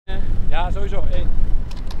Ja, sowieso. Hey.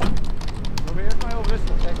 Probeer het maar heel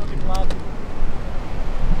rustig. Kijk of je verlaat.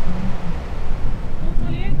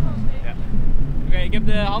 Controleer het wel steeds. Ja. Oké, ik heb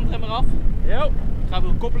de handrem eraf. Yo. Ik ga de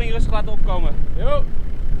koppeling rustig laten opkomen. Yo.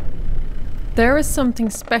 There is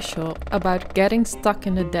something special about getting stuck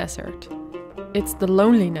in the desert. It's the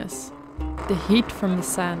loneliness, the heat from the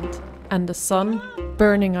sand, and the sun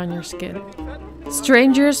burning on your skin.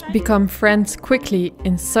 Strangers become friends quickly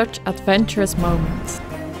in such adventurous moments.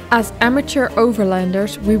 As amateur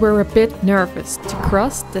overlanders, we were a bit nervous to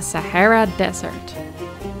cross the Sahara Desert.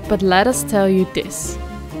 But let us tell you this.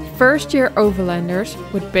 First-year overlanders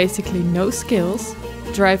with basically no skills,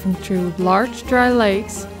 driving through large dry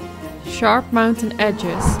lakes, sharp mountain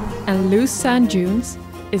edges and loose sand dunes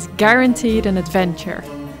is guaranteed an adventure.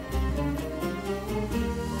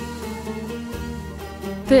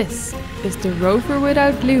 This is the Rover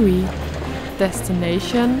without Lewie,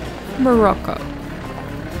 destination Morocco.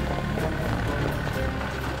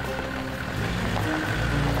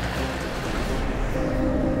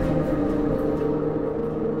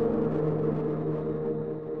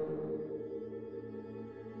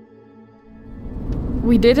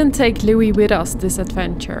 We didn't take Lewie with us this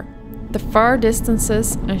adventure. The far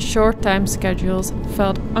distances and short time schedules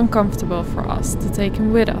felt uncomfortable for us to take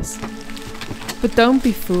him with us. But don't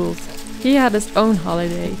be fooled, he had his own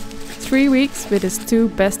holiday, 3 weeks with his 2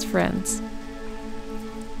 best friends.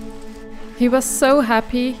 He was so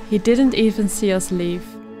happy he didn't even see us leave,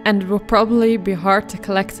 and it will probably be hard to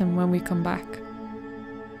collect him when we come back.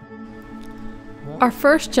 Our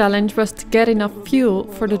first challenge was to get enough fuel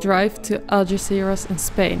for the drive to Algeciras in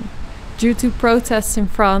Spain. Due to protests in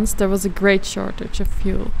France, there was a great shortage of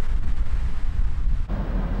fuel.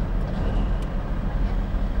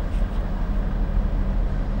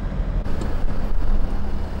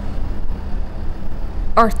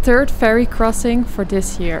 Our third ferry crossing for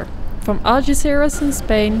this year, from Algeciras in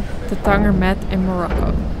Spain to Tanger Med in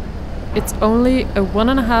Morocco. It's only a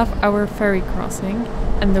 1.5-hour ferry crossing,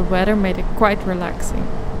 and the weather made it quite relaxing.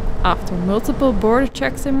 After multiple border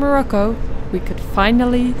checks in Morocco, we could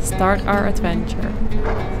finally start our adventure.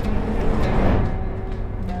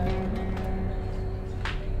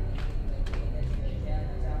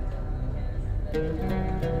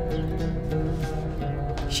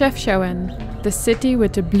 Chefchaouen, the city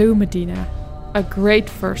with the blue Medina, a great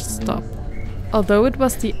first stop. Although it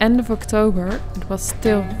was the end of October, it was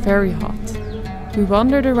still very hot. We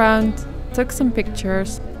wandered around, took some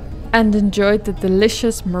pictures, and enjoyed the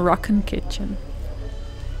delicious Moroccan kitchen.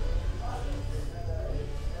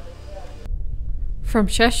 From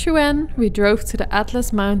Chefchaouen, we drove to the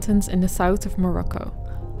Atlas Mountains in the south of Morocco,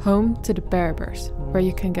 home to the Berbers, where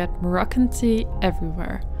you can get Moroccan tea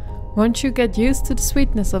everywhere. Once you get used to the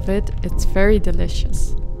sweetness of it, it's very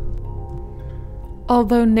delicious.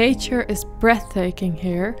 Although nature is breathtaking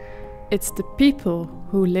here, it's the people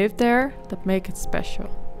who live there that make it special.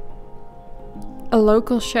 A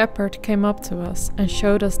local shepherd came up to us and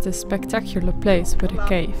showed us this spectacular place with a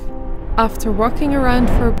cave. After walking around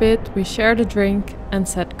for a bit, we shared a drink and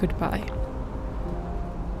said goodbye.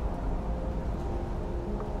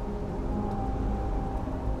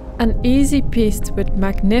 An easy piste with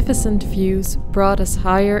magnificent views brought us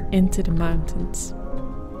higher into the mountains.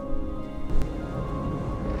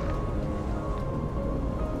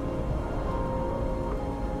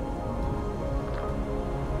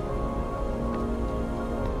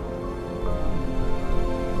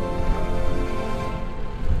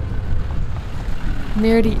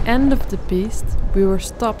 Near the end of the piste, we were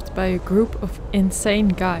stopped by a group of insane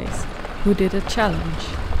guys who did a challenge.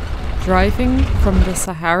 Driving from the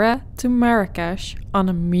Sahara to Marrakesh on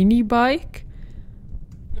a mini bike.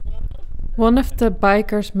 One of the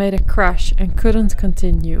bikers made a crash and couldn't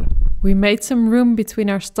continue. We made some room between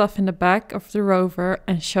our stuff in the back of the Rover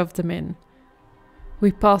and shoved them in.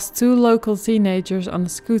 We passed 2 local teenagers on a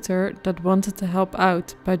scooter that wanted to help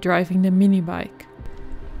out by driving the mini bike.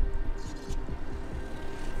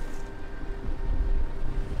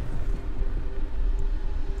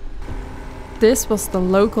 This was the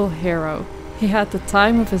local hero. He had the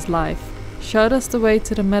time of his life, showed us the way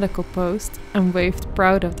to the medical post and waved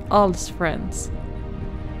proud at all his friends.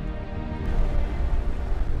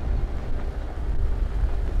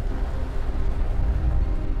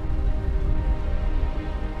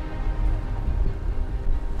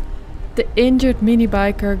 The injured mini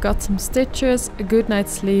biker got some stitches, a good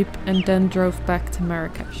night's sleep and then drove back to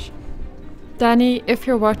Marrakesh. Danny, if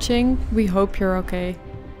you're watching, we hope you're okay.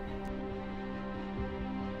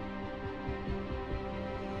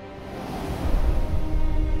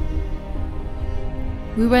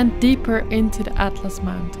 We went deeper into the Atlas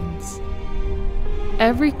Mountains.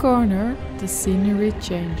 every corner, the scenery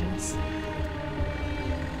changes.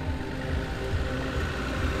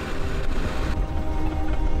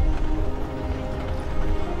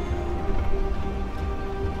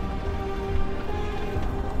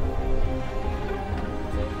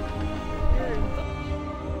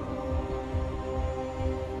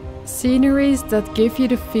 Sceneries that give you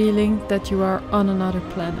the feeling that you are on another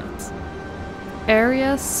planet.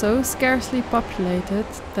 Areas so scarcely populated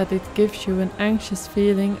that it gives you an anxious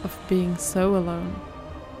feeling of being so alone.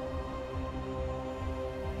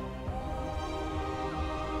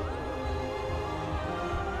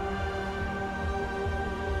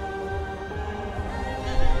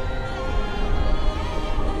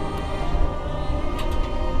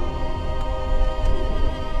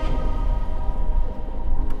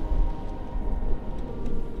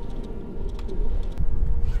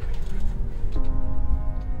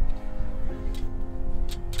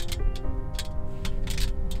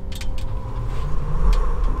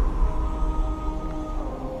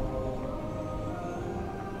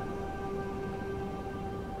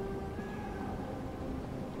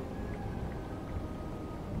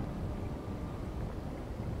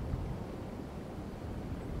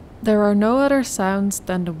 There are no other sounds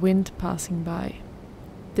than the wind passing by.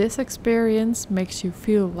 This experience makes you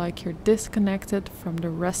feel like you're disconnected from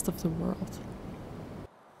the rest of the world.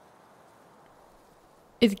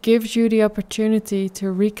 It gives you the opportunity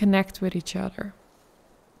to reconnect with each other.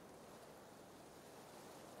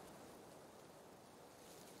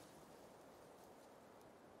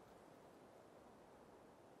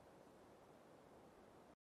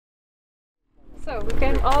 So we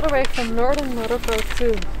came all the way from northern Morocco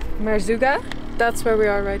to Amazigh. That's where we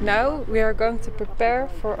are right now. We are going to prepare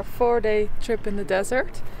for a 4-day trip in the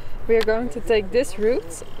desert. We are going to take this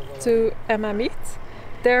route to Amazigh.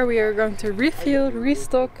 There we are going to refuel,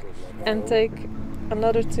 restock and take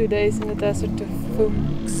another 2 days in the desert to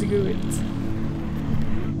Fumxguit.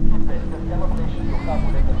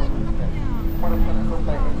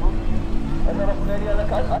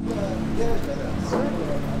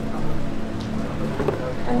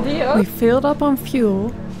 We filled up on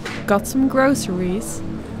fuel, got some groceries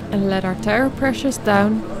and let our tire pressures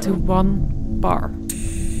down to 1 bar.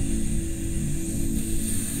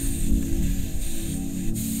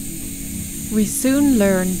 We soon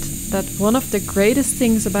learned that one of the greatest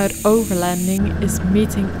things about overlanding is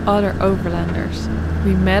meeting other overlanders.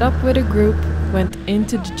 We met up with a group, went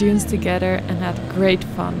into the dunes together and had great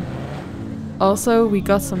fun. Also, we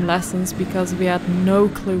got some lessons because we had no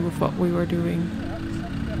clue of what we were doing.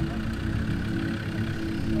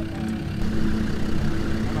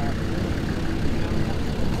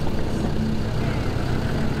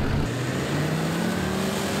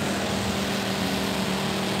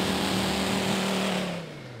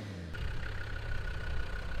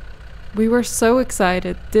 We were so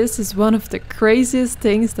excited. This is one of the craziest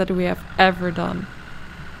things that we have ever done.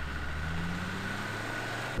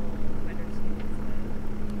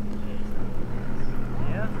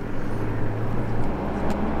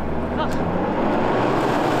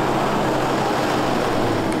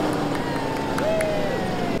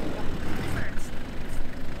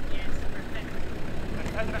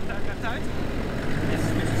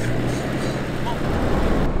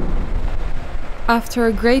 After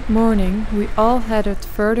a great morning, we all headed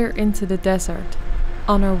further into the desert,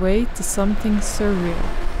 on our way to something surreal.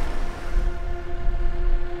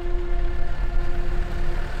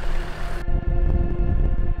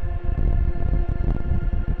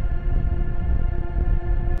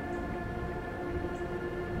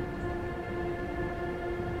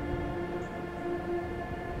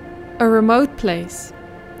 A remote place,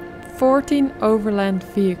 14 overland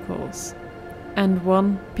vehicles, and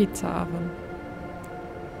 1 pizza oven.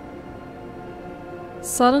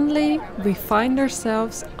 Suddenly, we find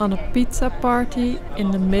ourselves on a pizza party in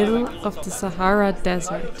the middle of the Sahara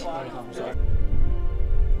Desert.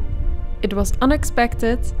 It was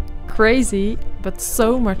unexpected, crazy, but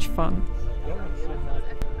so much fun.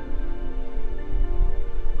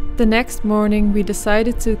 The next morning, we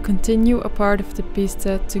decided to continue a part of the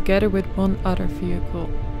pista together with 1 other vehicle.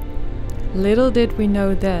 Little did we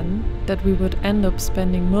know then that we would end up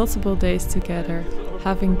spending multiple days together,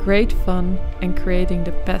 having great fun and creating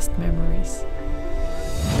the best memories.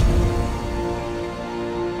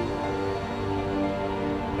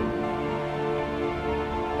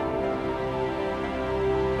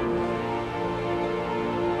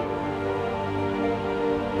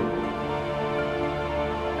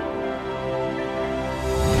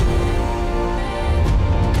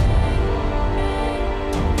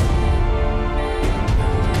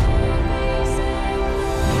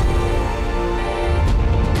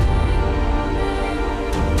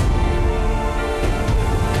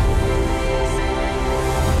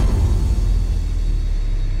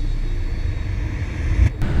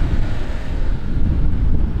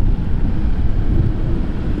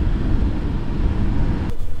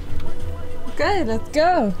 Okay, let's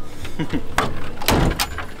go.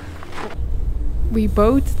 We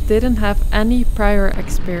both didn't have any prior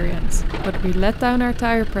experience, but we let down our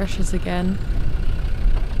tire pressures again,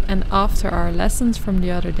 and after our lessons from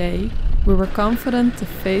the other day, we were confident to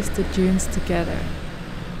face the dunes together.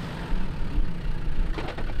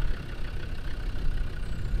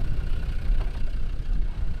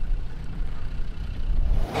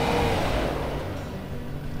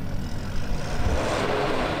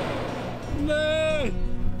 Nee!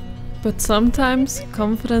 But sometimes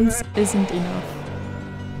confidence isn't enough.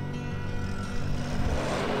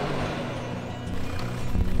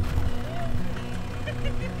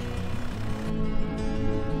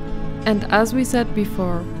 And as we said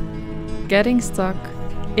before, getting stuck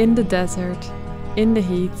in the desert, in the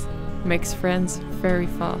heat, makes friends very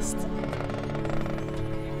fast.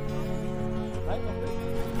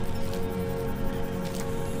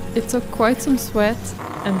 It took quite some sweat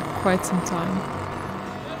and quite some time.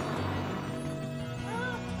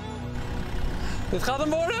 Dit gaat hem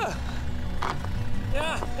worden!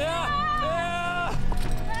 Ja, ja, ja!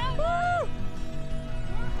 Woe!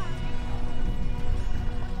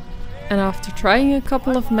 And after trying a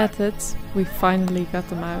couple of methods, we finally got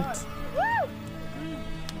them out.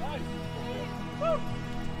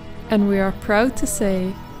 And we are proud to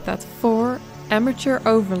say that 4 amateur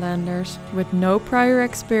overlanders with no prior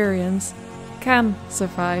experience can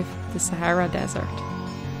survive the Sahara Desert.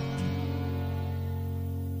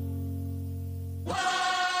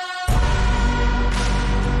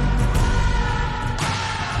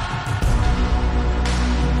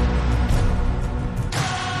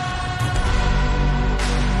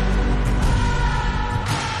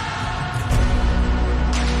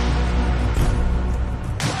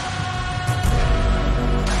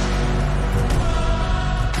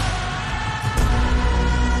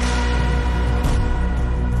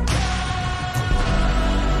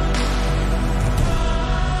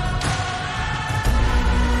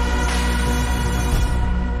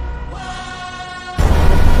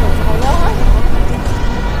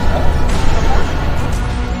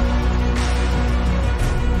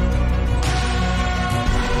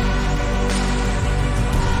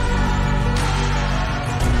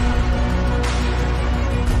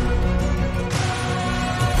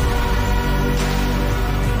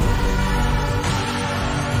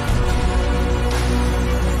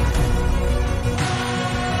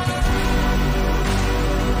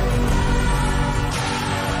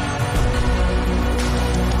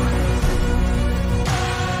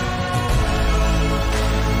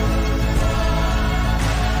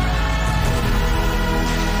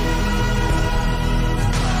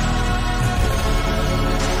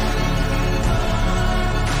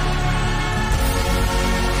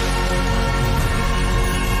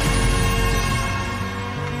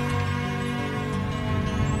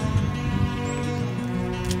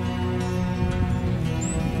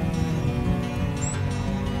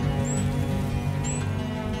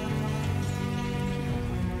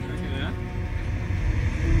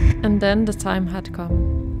 And then the time had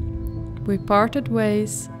come. We parted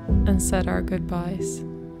ways and said our goodbyes.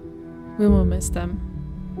 We will miss them.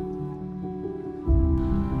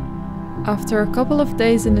 After a couple of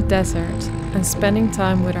days in the desert and spending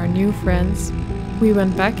time with our new friends, we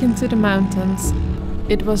went back into the mountains.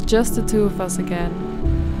 It was just the 2 of us again.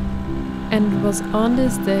 And it was on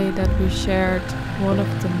this day that we shared one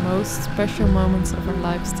of the most special moments of our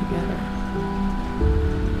lives together.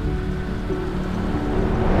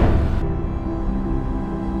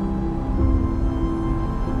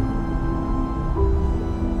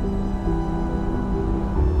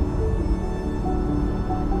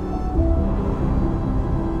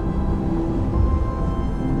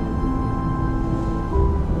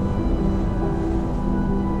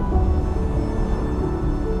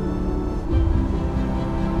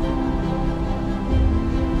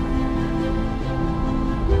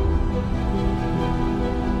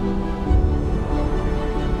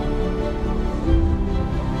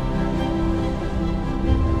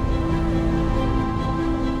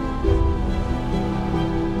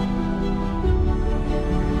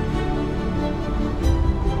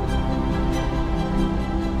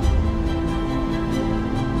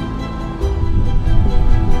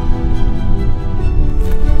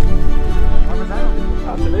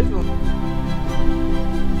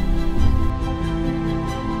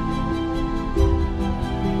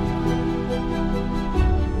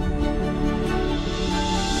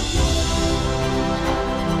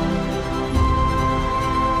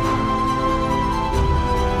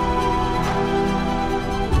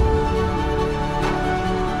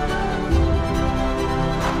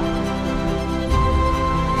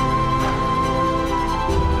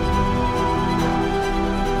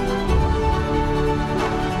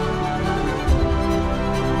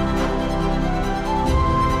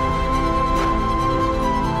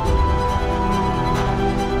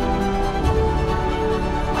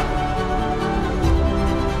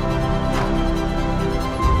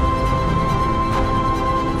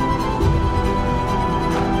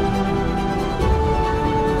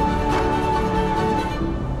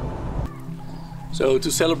 So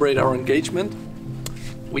to celebrate our engagement,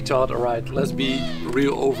 we thought, alright, let's be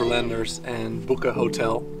real overlanders and book a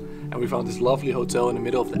hotel. And we found this lovely hotel in the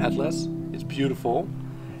middle of the Atlas. It's beautiful.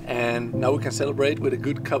 And now we can celebrate with a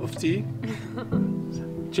good cup of tea.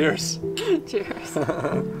 Cheers! Cheers!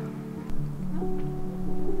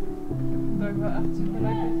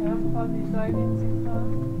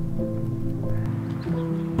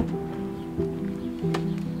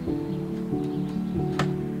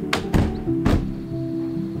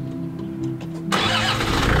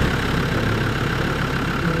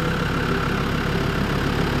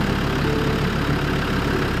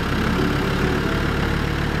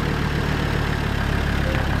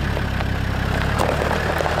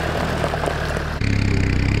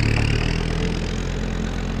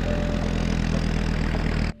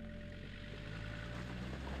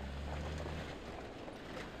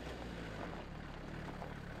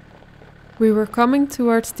 We were coming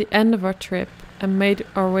towards the end of our trip and made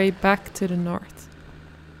our way back to the north,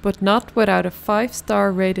 but not without a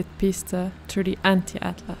 5-star rated pista through the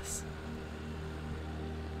anti-Atlas.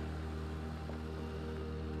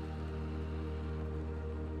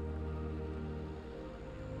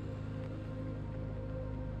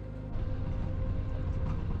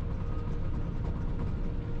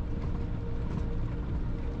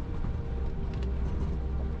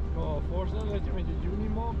 Voorstel dat je met je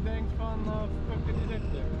Unimog denkt van fuck it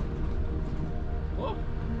direct weg. Toch?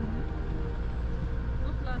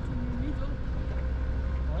 Dat laat hij nu niet op.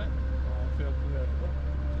 Nee? Nou, veel te net, toch?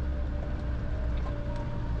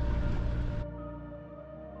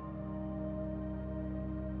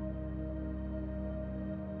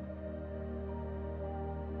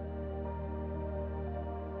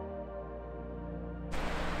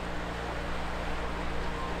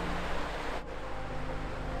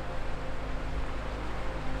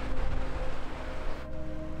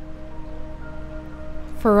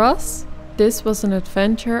 For us, this was an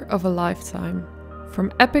adventure of a lifetime.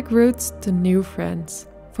 From epic routes to new friends,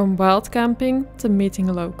 from wild camping to meeting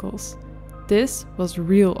locals. This was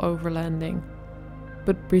real overlanding.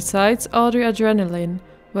 But besides all the adrenaline,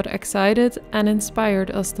 what excited and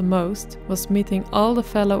inspired us the most was meeting all the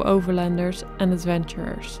fellow overlanders and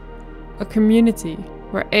adventurers. A community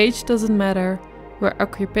where age doesn't matter, where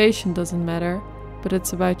occupation doesn't matter, but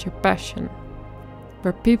it's about your passion.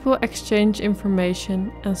 Where people exchange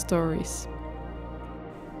information and stories.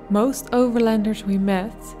 Most overlanders we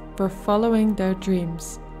met were following their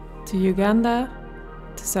dreams to Uganda,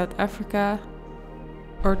 to South Africa,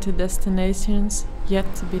 or to destinations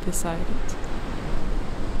yet to be decided.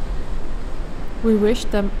 We wish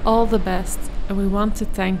them all the best and we want to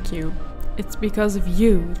thank you. It's because of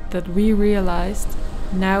you that we realized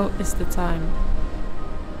now is the time.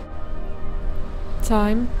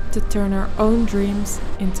 Time to turn our own dreams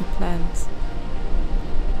into plans.